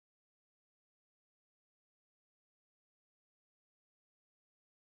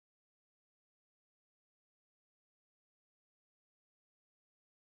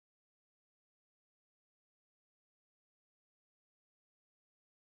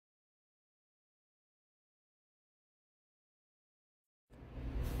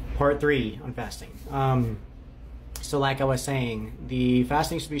part 3 on fasting. So like I was saying, the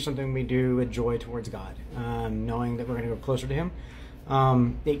fasting should be something we do with joy towards God, knowing that we're going to go closer to Him.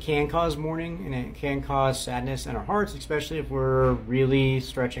 It can cause mourning, and it can cause sadness in our hearts, especially if we're really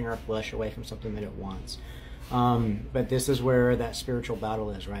stretching our flesh away from something that it wants. But this is where that spiritual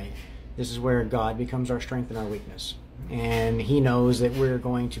battle is, right? This is where God becomes our strength and our weakness. And He knows that we're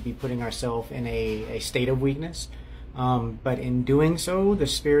going to be putting ourselves in a state of weakness. But in doing so, the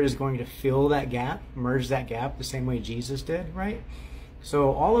Spirit is going to fill that gap, merge that gap the same way Jesus did, right?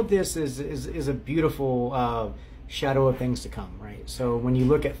 So all of this is a beautiful shadow of things to come, right? So when you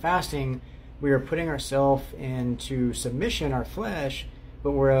look at fasting, we are putting ourselves into submission, our flesh,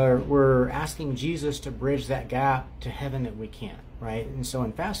 but we're asking Jesus to bridge that gap to heaven that we can't, right? And so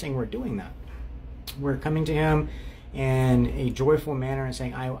in fasting, we're doing that. We're coming to Him in a joyful manner and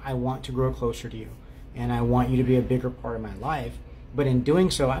saying, I want to grow closer to you, and I want you to be a bigger part of my life. But in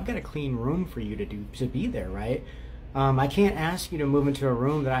doing so, I've got a clean room for you to be there, right? I can't ask you to move into a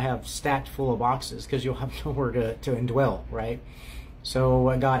room that I have stacked full of boxes, because you'll have nowhere to indwell, right? So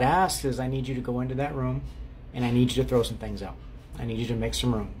what God asks is, I need you to go into that room, and I need you to throw some things out. I need you to make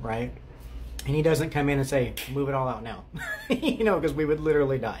some room, right? And He doesn't come in and say, move it all out now, you know, because we would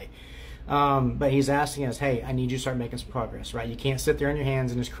literally die. But He's asking us, hey, I need you to start making some progress, right? You can't sit there on your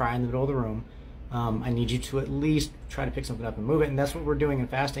hands and just cry in the middle of the room. I need you to at least try to pick something up and move it. And that's what we're doing in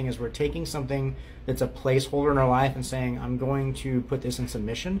fasting, is we're taking something that's a placeholder in our life and saying, I'm going to put this in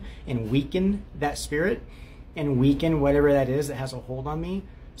submission and weaken that spirit and weaken whatever that is that has a hold on me,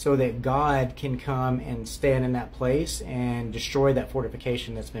 so that God can come and stand in that place and destroy that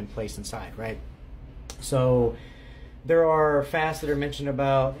fortification that's been placed inside, right? So there are fasts that are mentioned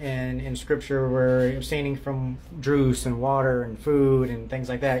about in Scripture, where abstaining from juice and water and food and things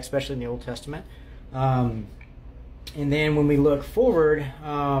like that, especially in the Old Testament. And then when we look forward,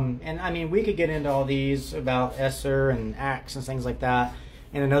 and I mean, we could get into all these about Esther and Acts and things like that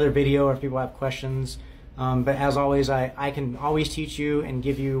in another video, if people have questions. But as always, I can always teach you and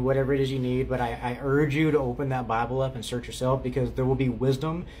give you whatever it is you need, but I urge you to open that Bible up and search yourself, because there will be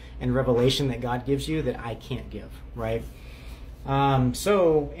wisdom and revelation that God gives you that I can't give, right?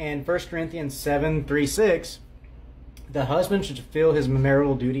 So in 1 Corinthians 7:3-6, the husband should fulfill his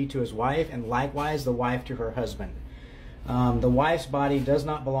marital duty to his wife, and likewise the wife to her husband. The wife's body does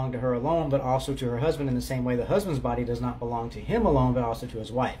not belong to her alone, but also to her husband, in the same way the husband's body does not belong to him alone, but also to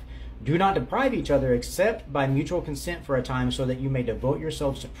his wife. Do not deprive each other, except by mutual consent for a time, so that you may devote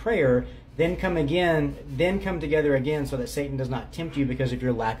yourselves to prayer, then come together again, so that Satan does not tempt you because of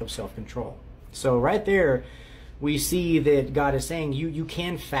your lack of self-control. So right there, we see that God is saying you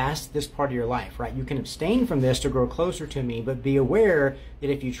can fast this part of your life, right? You can abstain from this to grow closer to me, but be aware that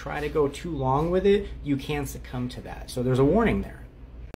if you try to go too long with it, you can succumb to that. So there's a warning there.